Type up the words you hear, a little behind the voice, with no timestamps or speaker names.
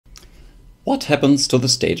What happens to the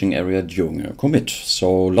staging area during a commit?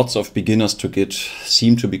 So lots of beginners to Git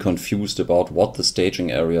seem to be confused about what the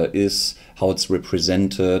staging area is, how it's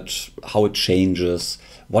represented, how it changes,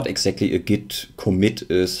 what exactly a Git commit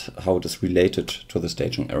is, how it is related to the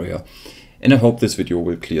staging area. And I hope this video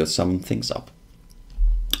will clear some things up.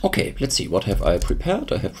 Okay, let's see, what have I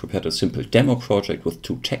prepared? I have prepared a simple demo project with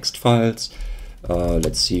 2 text files.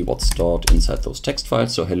 Let's see what's stored inside those text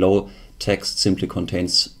files. So hello text simply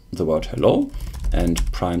contains the word hello,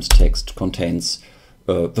 and primes text contains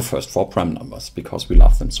the first 4 prime numbers because we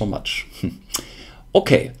love them so much.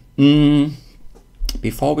 Okay,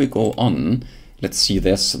 before we go on, let's see,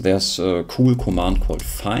 there's a cool command called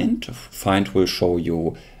find. Find will show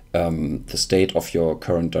you the state of your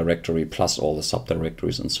current directory plus all the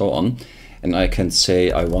subdirectories and so on. And I can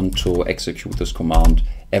say I want to execute this command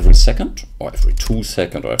every second, or every 2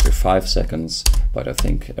 seconds, or every 5 seconds, but I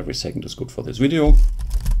think every second is good for this video.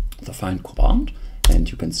 The find command,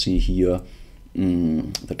 and you can see here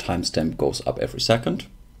the timestamp goes up every second.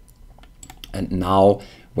 And now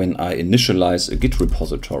when I initialize a Git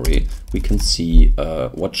repository, we can see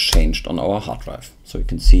what changed on our hard drive. So you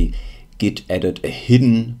can see Git added a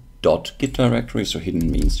hidden .git directory. So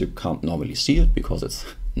hidden means you can't normally see it because it's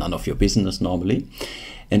none of your business normally.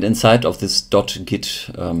 And inside of this .git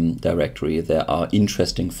directory, there are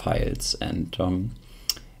interesting files and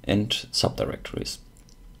subdirectories.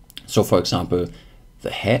 So for example,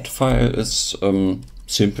 the head file is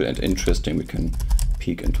simple and interesting. We can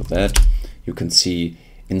peek into that. You can see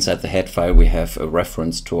inside the head file we have a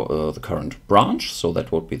reference to the current branch. So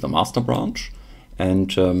that would be the master branch.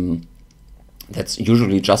 And that's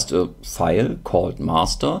usually just a file called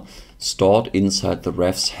master stored inside the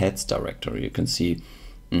refs heads directory. You can see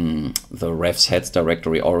the refs heads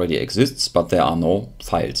directory already exists, but there are no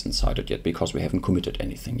files inside it yet because we haven't committed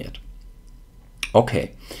anything yet.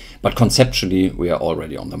 Okay, but conceptually we are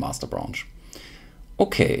already on the master branch.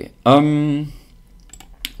 Okay,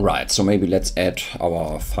 right, so maybe let's add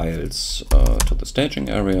our files to the staging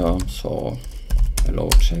area. So hello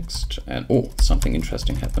text, and oh, something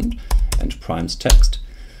interesting happened, and primes text.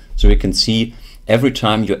 So you can see every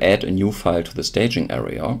time you add a new file to the staging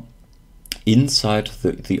area, inside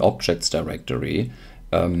the objects directory,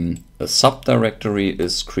 a subdirectory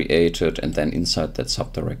is created, and then inside that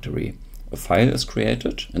subdirectory a file is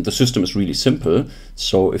created. And the system is really simple.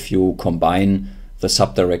 So if you combine the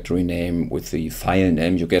subdirectory name with the file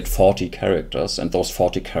name, you get 40 characters, and those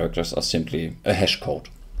 40 characters are simply a hash code,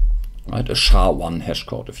 right? A SHA-1 hash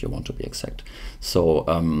code, if you want to be exact. So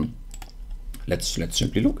let's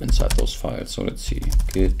simply look inside those files. So let's see,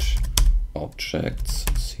 git objects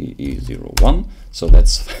ce01. So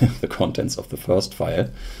that's the contents of the first file.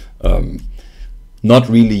 Not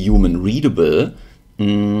really human readable,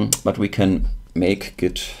 but we can make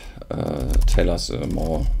Git tell us a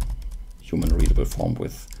more human readable form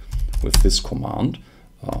with this command,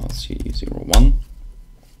 ce01.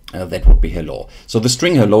 That would be hello. So the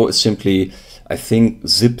string hello is simply, I think,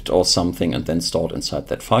 zipped or something and then stored inside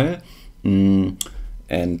that file.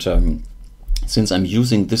 Since I'm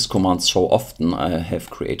using this command so often, I have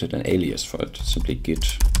created an alias for it, simply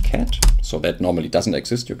git cat. So that normally doesn't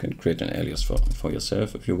exist. You can create an alias for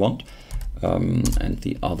yourself if you want. And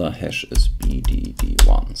the other hash is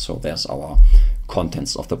bdd1. So there's our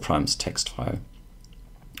contents of the primes text file.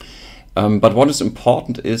 But what is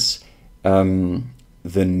important is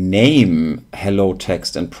the name hello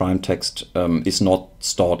text and prime text is not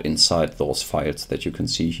stored inside those files that you can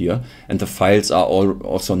see here. And the files are all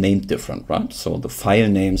also named different, right? So the file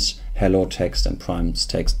names hello text and primes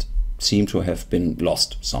text seem to have been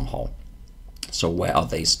lost somehow. So where are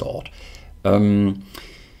they stored?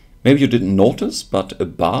 Maybe you didn't notice, but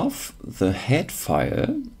above the head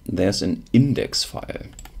file, there's an index file.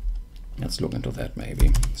 Let's look into that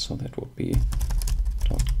maybe. So that would be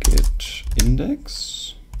 .git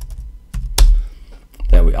index.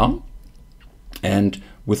 There we are. And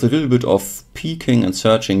with a little bit of peeking and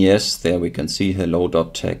searching, yes, there we can see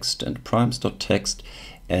hello.txt and primes.txt.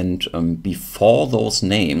 And before those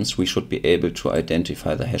names, we should be able to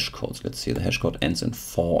identify the hash codes. Let's see, the hash code ends in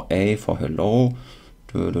 4a for hello.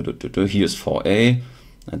 Here's 4a.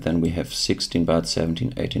 And then we have 16 bytes,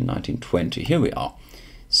 17, 18, 19, 20. Here we are.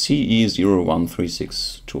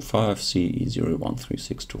 CE013625,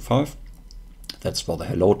 CE013625. That's for the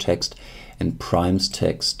hello text. And primes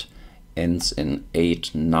text ends in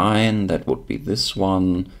 8, 9. That would be this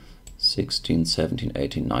one. 16, 17,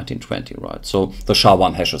 18, 19, 20, right? So the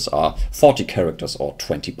SHA-1 hashes are 40 characters or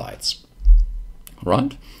 20 bytes,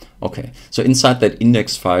 right? Okay, so inside that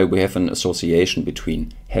index file, we have an association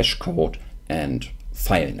between hash code and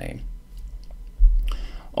file name.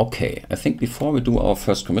 Okay, I think before we do our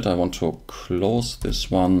first commit, I want to close this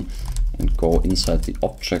one and go inside the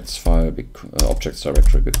objects file, objects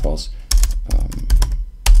directory, because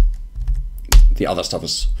the other stuff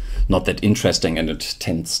is not that interesting and it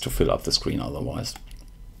tends to fill up the screen otherwise.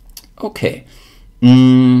 Okay.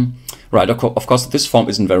 Right, of course, this form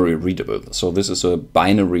isn't very readable. So this is a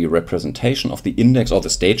binary representation of the index or the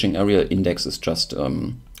staging area. Index is just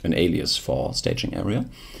an alias for staging area.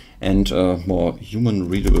 And a more human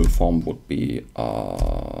readable form would be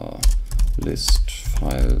list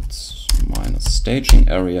files minus staging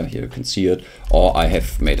area. Here you can see it. Or I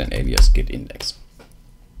have made an alias git index.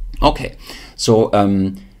 Okay, so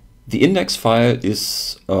the index file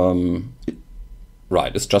is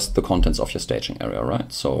right, it's just the contents of your staging area,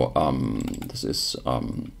 right? So this is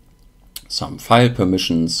some file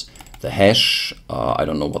permissions, the hash, I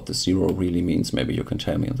don't know what the 0 really means, maybe you can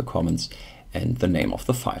tell me in the comments, and the name of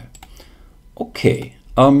the file. Okay,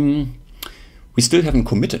 we still haven't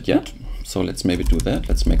committed yet, so let's maybe do that.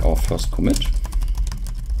 Let's make our first commit.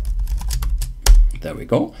 There we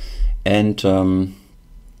go. And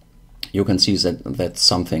you can see that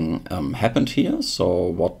something happened here. So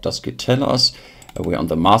what does Git tell us? We're on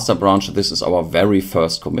the master branch. This is our very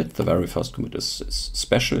first commit. The very first commit is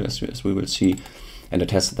special, as we will see. And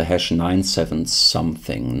it has the hash 97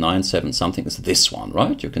 something. 97 something is this one,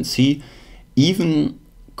 right? You can see even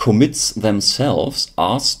commits themselves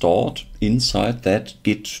are stored inside that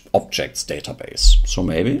Git objects database. So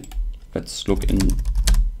maybe let's look in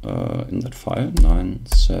that file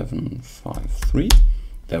 9753.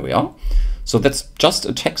 There we are. So that's just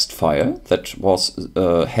a text file that was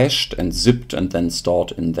hashed and zipped and then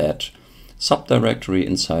stored in that subdirectory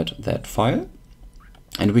inside that file.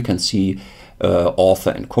 And we can see author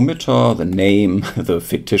and committer, the name, the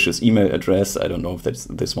fictitious email address. I don't know if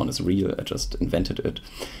this one is real. I just invented it.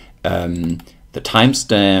 The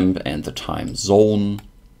timestamp and the time zone.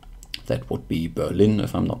 That would be Berlin,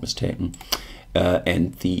 if I'm not mistaken.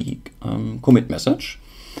 And the commit message.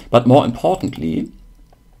 But more importantly,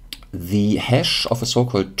 the hash of a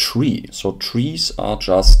so-called tree. So trees are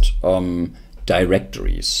just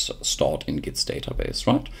directories stored in Git's database,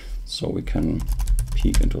 right? So we can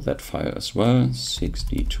peek into that file as well,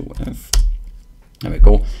 6d2f. There we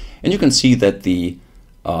go. And you can see that the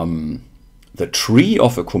tree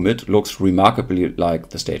of a commit looks remarkably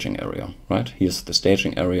like the staging area, right? Here's the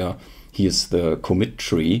staging area. Here's the commit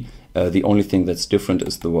tree. The only thing that's different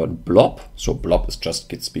is the word blob. So blob is just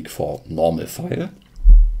Git speak for normal file.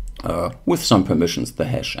 With some permissions, the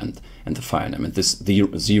hash and the file name. And this the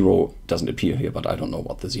 0 doesn't appear here, but I don't know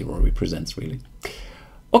what the 0 represents really.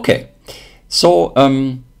 Okay, so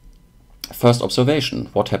first observation,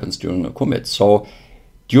 what happens during a commit? So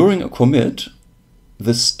during a commit,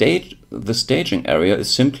 the staging area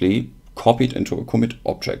is simply copied into a commit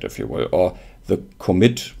object, if you will, or the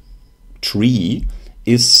commit tree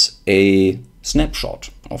is a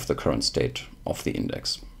snapshot of the current state of the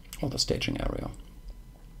index or the staging area.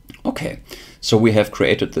 Okay, so we have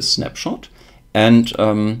created this snapshot, and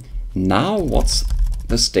now what's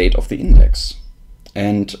the state of the index?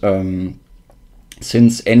 And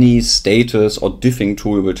since any status or diffing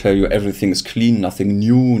tool will tell you everything is clean, nothing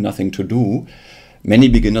new, nothing to do, many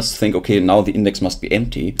beginners think, okay, now the index must be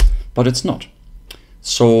empty, but it's not.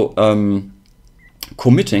 So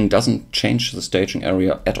committing doesn't change the staging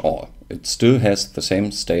area at all. It still has the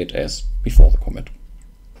same state as before the commit.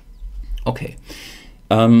 Okay.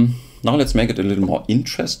 Now let's make it a little more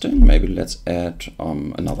interesting. Maybe let's add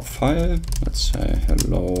another file. Let's say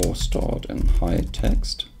hello stored in high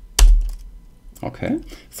text. Okay.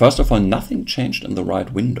 First of all, nothing changed in the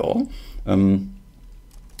right window.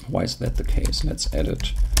 Why is that the case? Let's add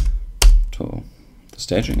it to the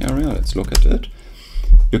staging area. Let's look at it.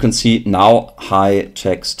 You can see now high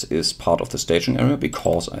text is part of the staging area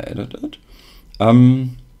because I added it.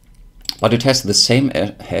 But it has the same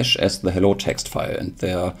hash as the hello text file, and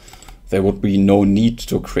there would be no need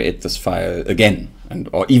to create this file again.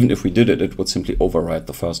 Or even if we did it, it would simply overwrite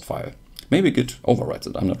the first file. Maybe Git overwrites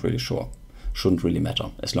it, I'm not really sure. Shouldn't really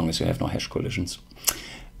matter, as long as you have no hash collisions.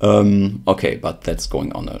 Okay, but that's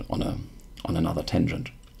going on another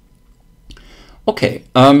tangent. Okay,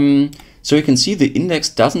 so you can see the index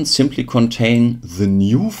doesn't simply contain the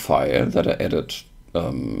new file that I added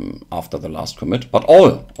after the last commit, but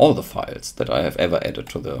all the files that I have ever added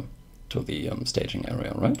to the staging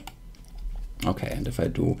area, right? Okay, and if I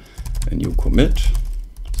do a new commit,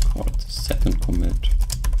 let's call it the second commit,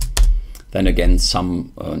 then again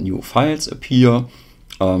some new files appear.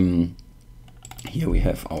 Here we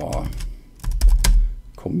have our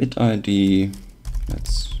commit ID.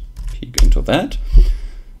 Let's peek into that.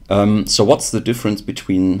 So what's the difference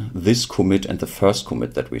between this commit and the first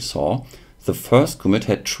commit that we saw? The first commit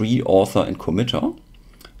had tree, author, and committer,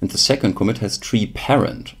 and the second commit has tree,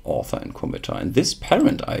 parent, author, and committer. And this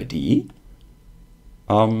parent ID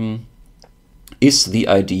is the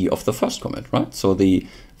ID of the first commit, right? So the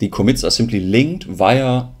commits are simply linked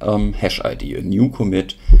via hash ID. A new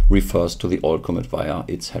commit refers to the old commit via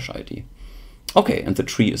its hash ID. Okay, and the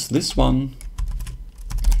tree is this one.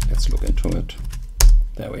 Let's look into it.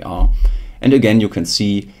 There we are. And again, you can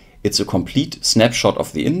see it's a complete snapshot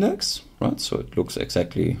of the index, right? So it looks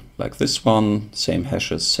exactly like this one, same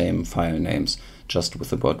hashes, same file names, just with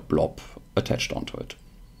the word blob attached onto it.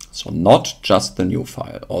 So not just the new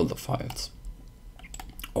file, all the files.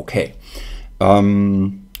 Okay,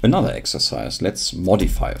 another exercise. Let's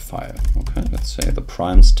modify a file. Okay, let's say the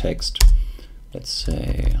primes text. Let's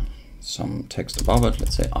say some text above it.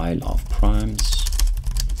 Let's say I love primes,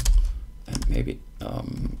 and maybe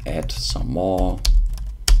add some more.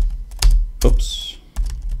 Oops,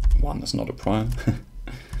 one is not a prime.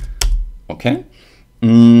 Okay,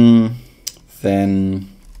 then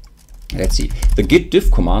let's see. The git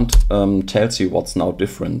diff command tells you what's now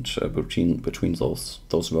different between those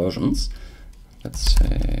versions. Let's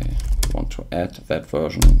say we want to add that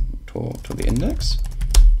version to the index.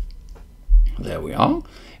 There we are.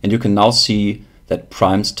 And you can now see that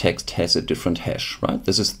primes text has a different hash, right?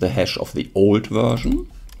 This is the hash of the old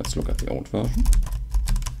version. Let's look at the old version.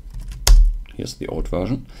 Here's the old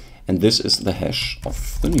version. And this is the hash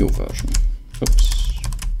of the new version. Oops.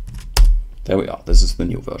 There we are. This is the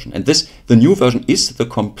new version. And the new version is the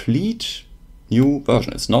complete new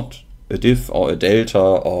version. It's not a diff or a delta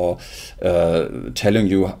or telling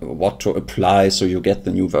you what to apply so you get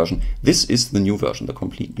the new version. This is the new version, the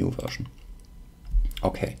complete new version.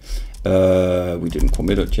 Okay. We didn't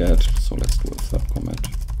commit it yet, so let's do a third commit.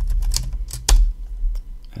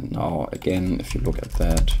 And now again, if you look at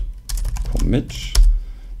that commit,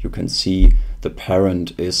 you can see the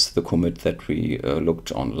parent is the commit that we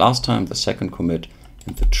looked on last time, the second commit,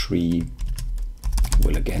 and the tree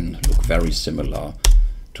will again look very similar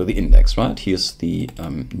to the index, right? Here's the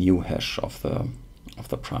new hash of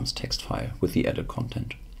the primes text file with the added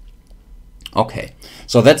content. Okay,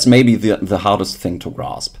 so that's maybe the hardest thing to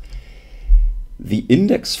grasp. The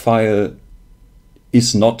index file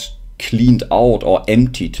is not cleaned out or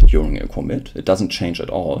emptied during a commit. It doesn't change at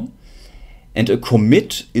all. And a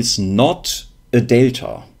commit is not a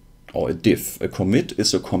delta or a diff. A commit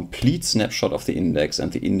is a complete snapshot of the index,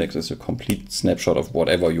 and the index is a complete snapshot of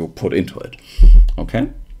whatever you put into it. Okay?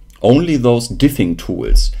 Only those diffing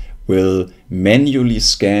tools will manually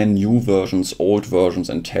scan new versions, old versions,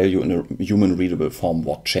 and tell you in a human readable form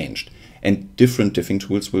what changed. And different diffing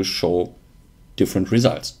tools will show different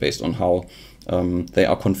results based on how they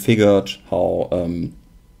are configured, how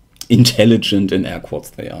intelligent in air quotes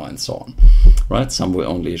they are, and so on. Right? Some will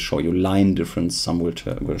only show you line difference, some will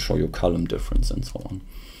show you column difference, and so on.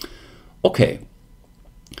 Okay.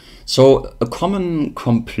 So a common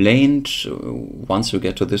complaint once you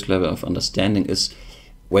get to this level of understanding is,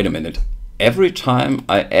 wait a minute, every time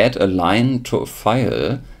I add a line to a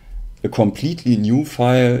file, a completely new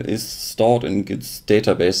file is stored in Git's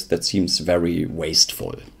database. That seems very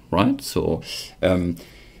wasteful, right? So, and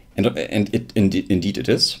indeed it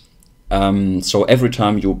is. So every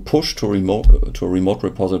time you push to a remote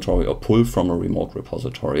repository or pull from a remote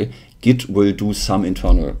repository, Git will do some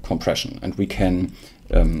internal compression, and we can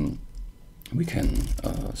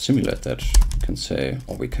simulate that. We can say,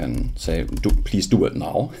 or we can say, please do it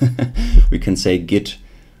now. We can say git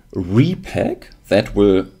repack. That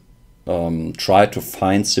will try to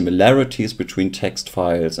find similarities between text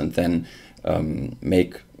files and then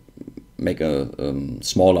make a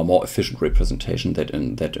smaller, more efficient representation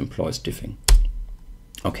that employs diffing.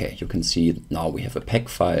 Okay, you can see now we have a pack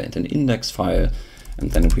file and an index file,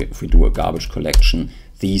 and then if we do a garbage collection,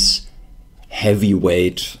 these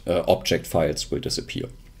heavyweight object files will disappear,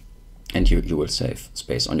 and you will save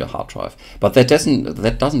space on your hard drive. But that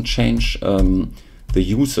doesn't change the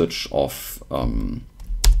usage of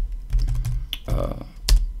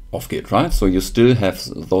Git, right? So you still have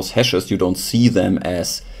those hashes. You don't see them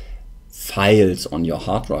as files on your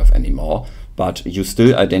hard drive anymore, but you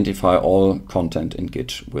still identify all content in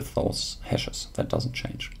Git with those hashes. That doesn't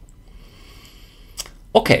change.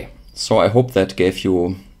 Okay, so I hope that gave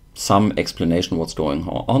you some explanation what's going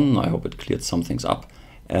on. I hope it cleared some things up,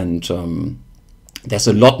 and there's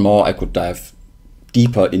a lot more I could dive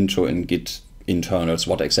deeper into in Git internals,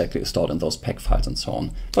 what exactly is stored in those pack files and so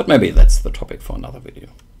on, but maybe that's the topic for another video.